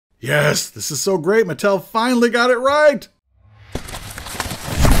Yes, this is so great. Mattel finally got it right.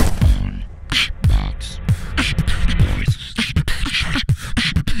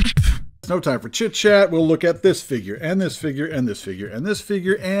 No time for chit chat. We'll look at this figure and this figure and this figure and this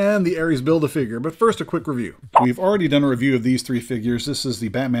figure and the ARES Build-A-Figure. But first, a quick review. We've already done a review of these three figures. This is the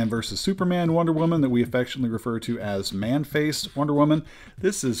Batman vs. Superman Wonder Woman that we affectionately refer to as Man-Faced Wonder Woman.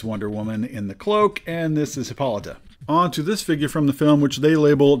 This is Wonder Woman in the cloak, and this is Hippolyta. On to this figure from the film, which they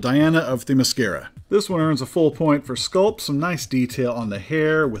label Diana of Themyscira. This one earns a full point for sculpt. Some nice detail on the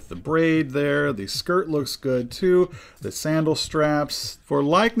hair with the braid there. The skirt looks good too. The sandal straps. For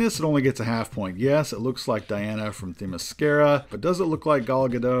likeness, it only gets a half point. Yes, it looks like Diana from Themyscira, but does it look like Gal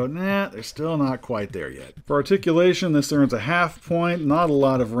Gadot? Nah, they're still not quite there yet. For articulation, this earns a half point. Not a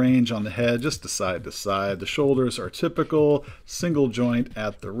lot of range on the head, just side to side. The shoulders are typical. Single joint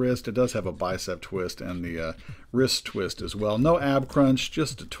at the wrist. It does have a bicep twist and the wrist twist as well. No ab crunch,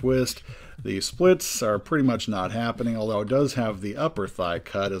 just a twist. The splits are pretty much not happening, although it does have the upper thigh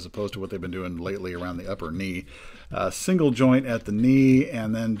cut as opposed to what they've been doing lately around the upper knee. Single joint at the knee,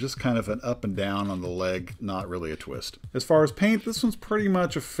 and then just kind of an up and down on the leg, not really a twist. As far as paint, this one's pretty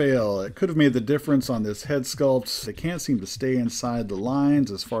much a fail. It could have made the difference on this head sculpt. They can't seem to stay inside the lines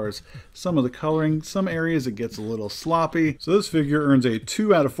as far as some of the coloring. Some areas it gets a little sloppy. So this figure earns a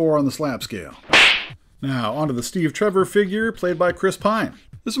 2 out of 4 on the slap scale. Now, onto the Steve Trevor figure, played by Chris Pine.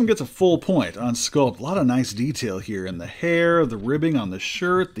 This one gets a full point on sculpt. A lot of nice detail here in the hair, the ribbing on the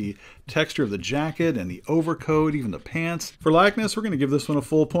shirt, the texture of the jacket and the overcoat, even the pants. For likeness, we're going to give this one a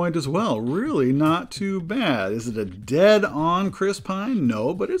full point as well. Really not too bad. Is it a dead-on Chris Pine?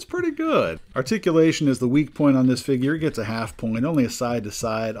 No, but it's pretty good. Articulation is the weak point on this figure. It gets a half point, only a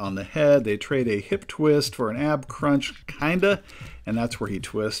side-to-side on the head. They trade a hip twist for an ab crunch, kinda, and that's where he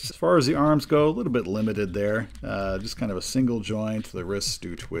twists. As far as the arms go, a little bit limited there. Just kind of a single joint. The wrists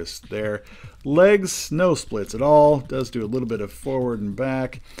do twist there. Legs, no splits at all. Does do a little bit of forward and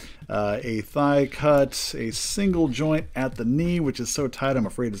back. A thigh cut, a single joint at the knee, which is so tight I'm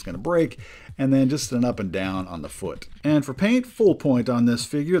afraid it's going to break, and then just an up and down on the foot. And for paint, full point on this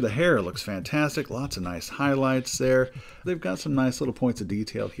figure. The hair looks fantastic. Lots of nice highlights there. They've got some nice little points of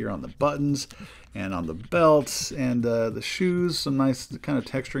detail here on the buttons and on the belts and the shoes. Some nice kind of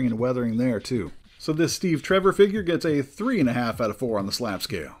texturing and weathering there too. So this Steve Trevor figure gets a 3.5 out of 4 on the slap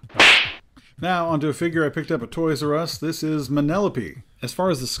scale. Now onto a figure I picked up at Toys R Us. This is Menalippe. As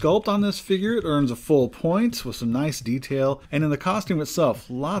far as the sculpt on this figure, it earns a full point with some nice detail. And in the costume itself,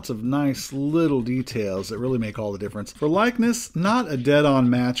 lots of nice little details that really make all the difference. For likeness, not a dead-on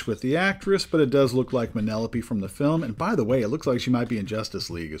match with the actress, but it does look like Menalippe from the film. And by the way, it looks like she might be in Justice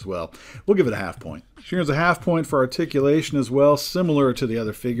League as well. We'll give it a half point. She earns a half point for articulation as well, similar to the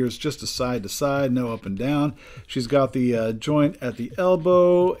other figures, just a side to side, no up and down. She's got the joint at the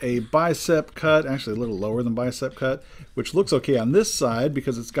elbow, a bicep cut, actually a little lower than bicep cut, which looks okay on this side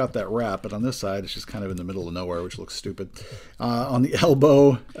because it's got that wrap, but on this side it's just kind of in the middle of nowhere, which looks stupid. On the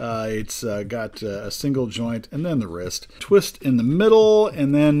elbow, it's got a single joint, and then the wrist. Twist in the middle,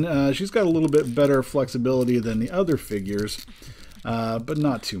 and then she's got a little bit better flexibility than the other figures. But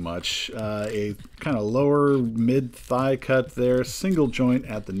not too much. A kind of lower mid-thigh cut there, single joint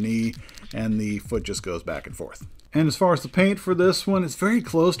at the knee, and the foot just goes back and forth. And as far as the paint for this one, it's very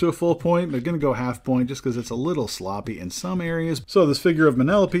close to a full point, but going to go half point just because it's a little sloppy in some areas. So this figure of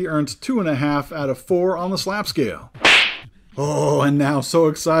Menalippe earns 2.5 out of 4 on the slap scale. Oh, and now so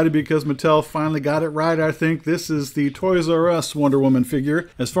excited because Mattel finally got it right, I think. This is the Toys R Us Wonder Woman figure.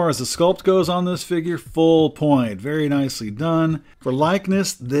 As far as the sculpt goes on this figure, full point. Very nicely done. For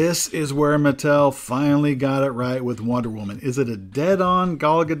likeness, this is where Mattel finally got it right with Wonder Woman. Is it a dead-on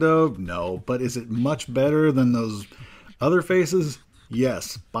Gal Gadot? No. But is it much better than those other faces?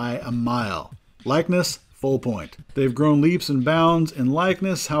 Yes, by a mile. Likeness, full point. They've grown leaps and bounds in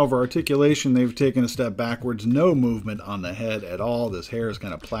likeness. However, articulation, they've taken a step backwards. No movement on the head at all. This hair is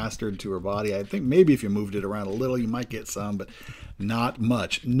kind of plastered to her body. I think maybe if you moved it around a little, you might get some, but not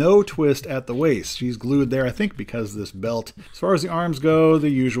much. No twist at the waist. She's glued there, I think, because of this belt. As far as the arms go, the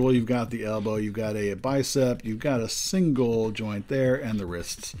usual. You've got the elbow, you've got a bicep, you've got a single joint there, and the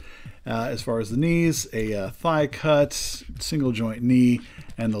wrists. As far as the knees, a thigh cut, single joint knee,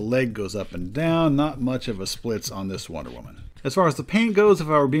 and the leg goes up and down. Not much of a splits on this Wonder Woman. As far as the paint goes, if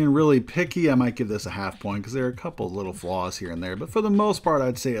I were being really picky, I might give this a half point because there are a couple of little flaws here and there. But for the most part,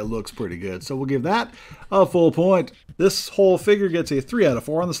 I'd say it looks pretty good. So we'll give that a full point. This whole figure gets a 3 out of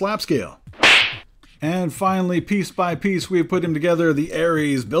 4 on the slap scale. And finally, piece by piece, we have put him together, the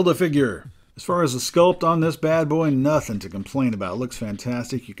ARES Build-A-Figure. As far as the sculpt on this bad boy, nothing to complain about. It looks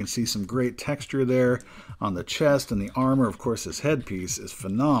fantastic. You can see some great texture there on the chest and the armor. Of course, this headpiece is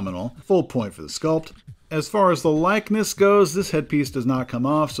phenomenal. Full point for the sculpt. As far as the likeness goes, this headpiece does not come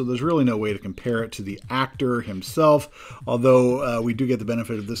off, so there's really no way to compare it to the actor himself, although we do get the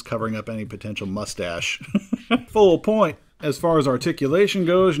benefit of this covering up any potential mustache. Full point. As far as articulation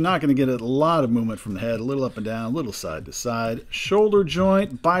goes, you're not going to get a lot of movement from the head, a little up and down, a little side to side. Shoulder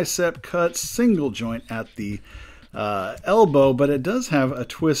joint, bicep cut, single joint at the elbow, but it does have a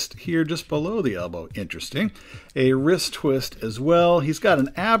twist here just below the elbow. Interesting. A wrist twist as well. He's got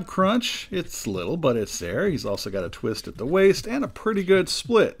an ab crunch. It's little, but it's there. He's also got a twist at the waist and a pretty good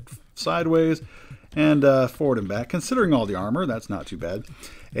split sideways and forward and back. Considering all the armor, that's not too bad.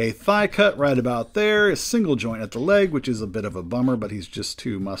 A thigh cut right about there, a single joint at the leg, which is a bit of a bummer, but he's just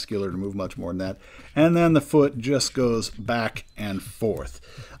too muscular to move much more than that. And then the foot just goes back and forth.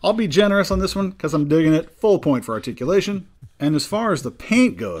 I'll be generous on this one because I'm digging it. Full point for articulation. And as far as the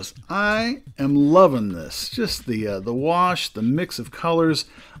paint goes, I am loving this. Just the wash, the mix of colors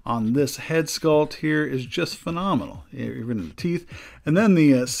on this head sculpt here is just phenomenal, even in the teeth. And then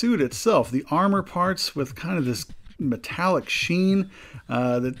the suit itself, the armor parts with kind of this metallic sheen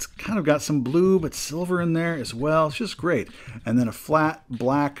that's kind of got some blue but silver in there as well. It's just great. And then a flat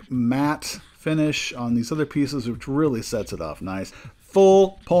black matte finish on these other pieces, which really sets it off nice.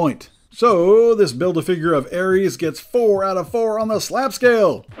 Full point. So this Build-A-Figure of Ares gets 4 out of 4 on the slap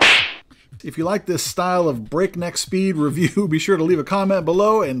scale. If you like this style of breakneck speed review, be sure to leave a comment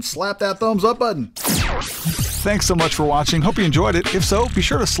below and slap that thumbs up button. Thanks so much for watching. Hope you enjoyed it. If so, be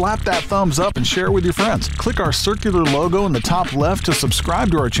sure to slap that thumbs up and share it with your friends. Click our circular logo in the top left to subscribe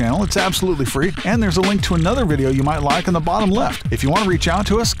to our channel. It's absolutely free. And there's a link to another video you might like in the bottom left. If you want to reach out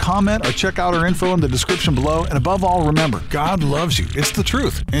to us, comment, or check out our info in the description below. And above all, remember, God loves you. It's the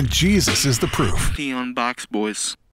truth. And Jesus is the proof. The Unbox Boys.